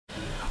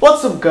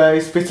What's up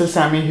guys, Pixel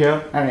Sammy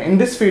here, and in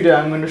this video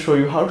I'm going to show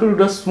you how to do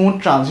the smooth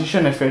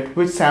transition effect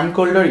which Sam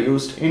Kolder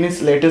used in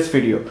his latest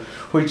video,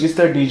 which is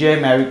the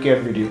DJI MAVIC AIR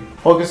video.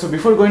 Okay, so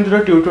before going to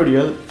the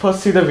tutorial, first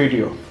see the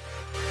video.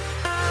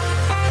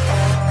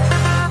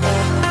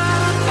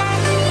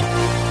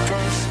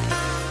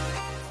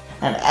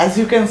 And as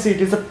you can see, it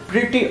is a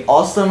pretty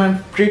awesome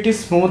and pretty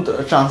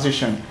smooth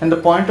transition. And the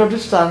point of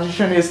this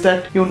transition is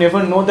that you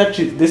never know that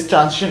this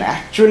transition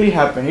actually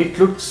happened. It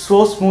looked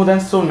so smooth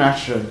and so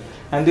natural.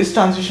 And this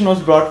transition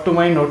was brought to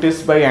my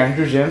notice by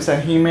Andrew James,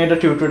 and he made a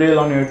tutorial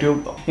on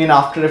YouTube in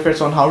After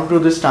Effects on how to do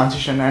this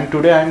transition. And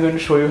today I am going to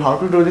show you how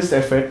to do this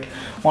effect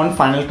on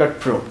Final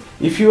Cut Pro.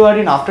 If you are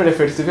in After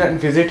Effects, you can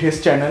visit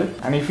his channel,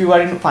 and if you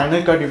are in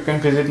Final Cut, you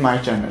can visit my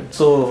channel.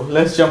 So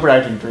let's jump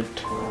right into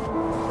it.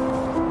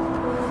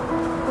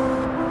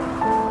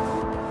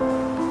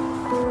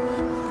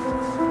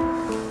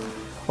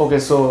 Okay,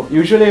 so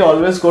usually I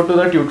always go to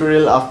the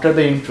tutorial after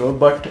the intro,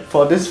 but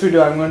for this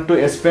video I'm going to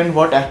explain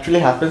what actually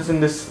happens in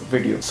this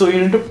video. So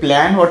you need to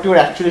plan what you are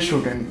actually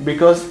shooting,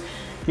 because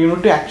you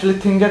need to actually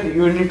think that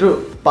you need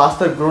to pass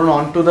the drone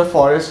onto the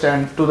forest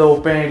and to the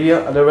open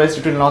area, otherwise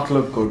it will not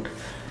look good.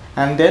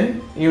 And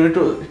then you need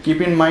to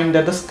keep in mind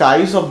that the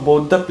skies of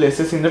both the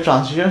places in the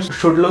transition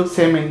should look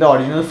same in the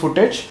original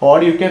footage,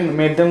 or you can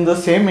make them the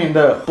same in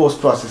the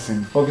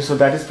post-processing. Okay, so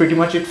that is pretty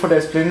much it for the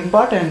explaining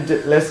part, and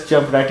let's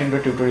jump right into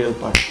the tutorial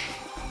part.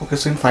 Okay,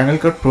 so in Final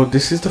Cut Pro,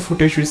 this is the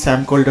footage which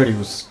Sam Kolder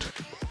used.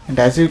 And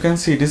as you can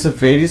see, it is a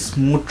very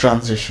smooth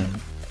transition.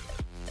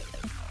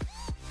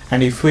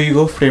 And if we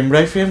go frame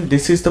by frame,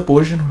 this is the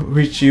portion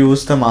which you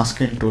use the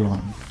masking tool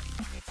on.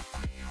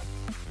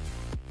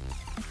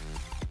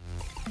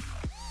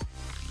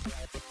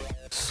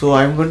 So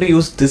I'm going to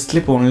use this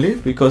clip only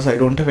because I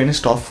don't have any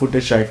stock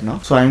footage right now.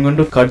 So I'm going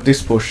to cut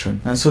this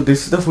portion. And so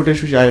this is the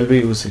footage which I will be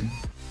using.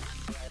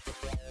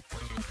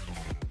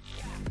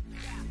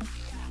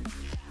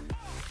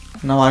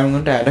 Now I'm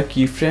going to add a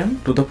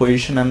keyframe to the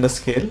position and the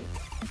scale.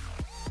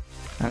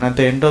 And at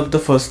the end of the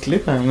first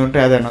clip, I'm going to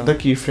add another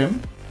keyframe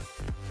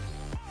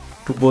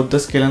to both the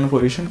scale and the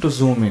position to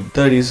zoom in.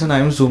 The reason I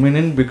am zooming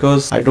in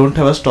because I don't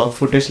have a stock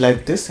footage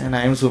like this, and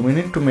I am zooming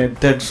in to make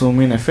that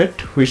zoom in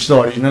effect which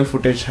the original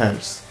footage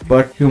has.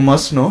 But you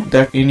must know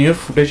that in your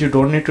footage you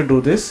don't need to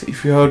do this.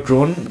 If you have a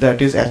drone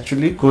that is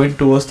actually going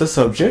towards the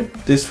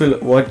subject, this will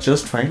work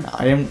just fine.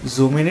 I am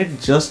zooming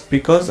it just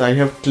because I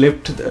have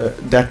clipped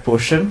that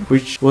portion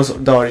which was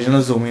the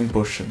original zoom in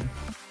portion.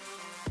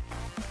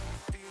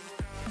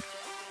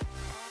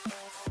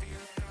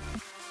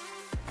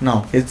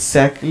 Now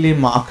exactly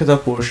mark the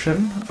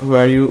portion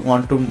where you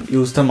want to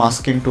use the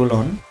masking tool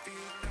on.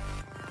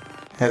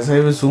 As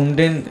I was zoomed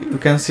in, you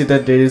can see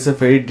that there is a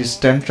very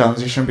distant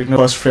transition between the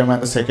first frame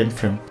and the second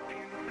frame.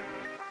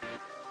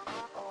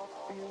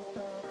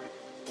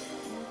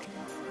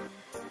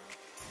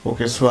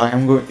 Okay, so I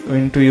am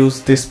going to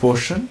use this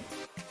portion.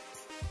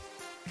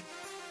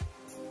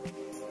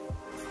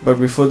 But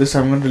before this, I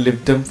am going to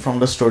lift them from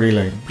the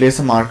storyline. Place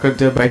a marker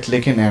there by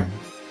clicking M.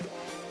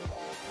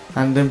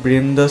 And then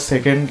bring the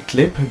second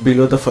clip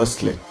below the first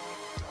clip.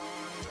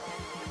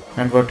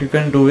 And what you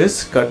can do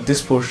is cut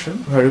this portion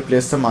where you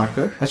place the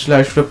marker. Actually,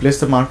 I should have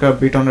placed the marker a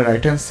bit on the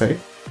right hand side.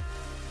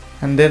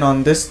 And then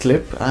on this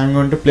clip, I am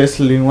going to place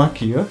the Luma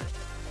key here.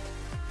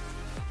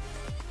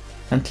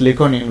 And click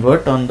on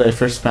invert on the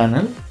effects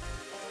panel.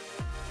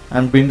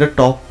 And bring the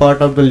top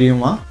part of the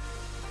Luma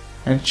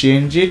and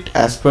change it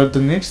as per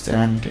the needs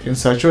and in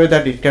such a way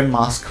that it can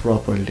mask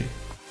properly.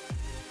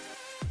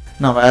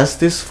 Now as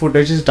this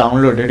footage is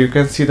downloaded, you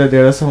can see that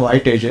there are some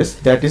white edges.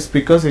 That is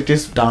because it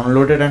is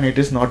downloaded and it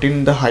is not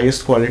in the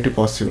highest quality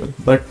possible.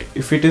 But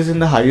if it is in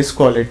the highest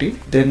quality,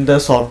 then the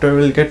software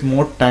will get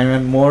more time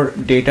and more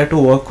data to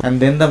work, and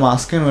then the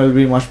masking will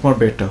be much more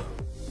better.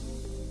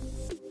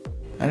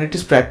 And it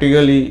is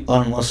practically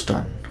almost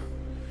done.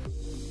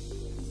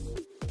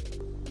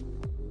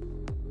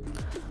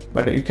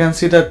 But you can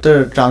see that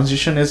the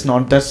transition is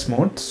not that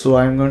smooth, so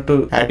I am going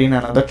to add in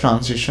another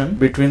transition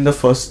between the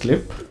first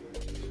clip.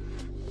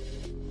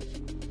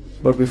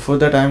 But before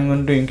that, I am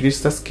going to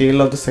increase the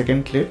scale of the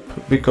second clip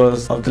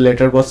because of the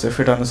letterbox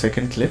effect on the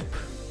second clip.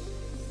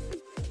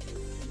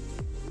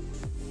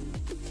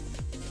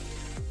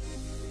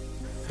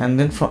 And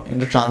then in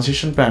the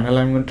transition panel,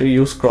 I am going to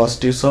use cross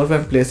dissolve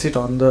and place it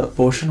on the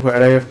portion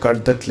where I have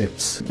cut the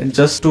clips, and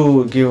just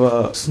to give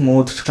a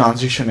smooth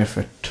transition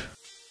effect.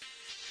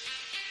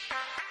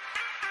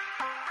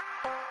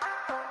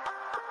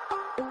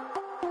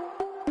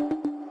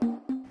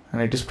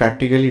 And it is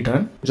practically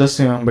done. Just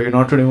remember, you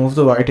know, to remove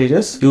the white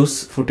edges,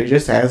 use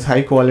footages as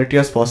high quality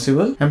as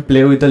possible and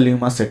play with the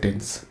Luma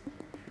settings.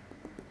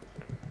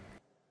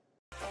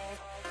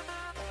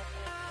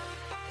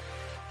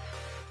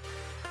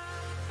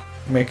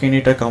 Making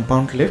it a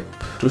compound clip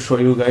to show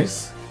you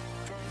guys.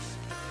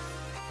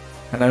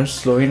 And I'm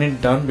slowing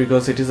it down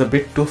because it is a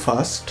bit too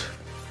fast.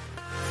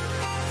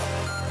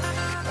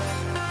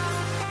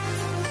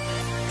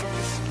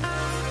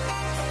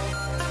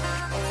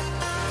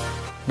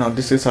 Now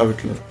this is how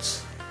it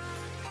looks.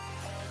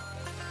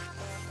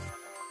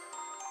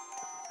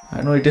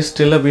 I know it is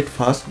still a bit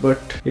fast, but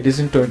it is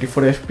in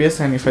 24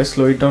 FPS, and if I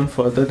slow it down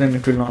further then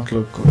it will not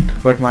look good.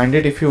 But mind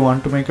it, if you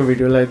want to make a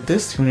video like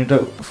this, you need a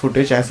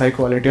footage as high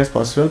quality as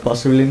possible,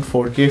 possibly in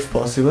 4K if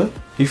possible.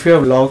 If you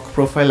have log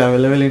profile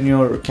available in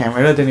your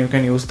camera, then you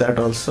can use that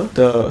also.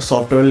 The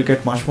software will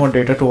get much more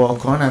data to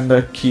work on, and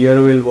the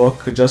keyer will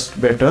work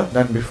just better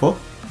than before.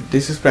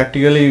 This is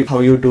practically how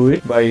you do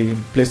it, by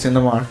placing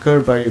the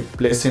marker, by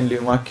placing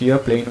Luma keyer,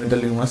 playing with the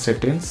Luma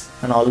settings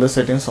and all the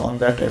settings on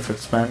that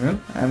effects panel,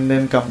 and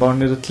then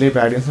compounding the clip,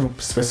 adding some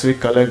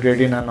specific color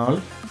gradient and all.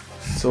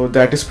 So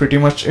that is pretty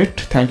much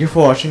it. Thank you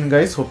for watching,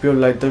 guys. Hope you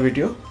liked the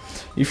video.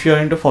 If you are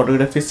into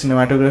photography,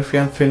 cinematography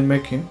and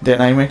filmmaking,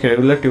 then I make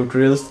regular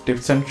tutorials,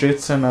 tips and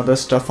tricks and other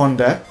stuff on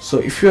that. So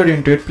if you are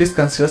into it, please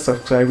consider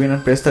subscribing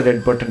and press the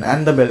red button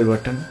and the bell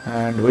button.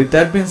 And with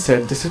that being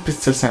said, this is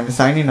Samy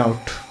signing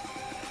out.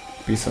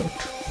 Peace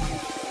out.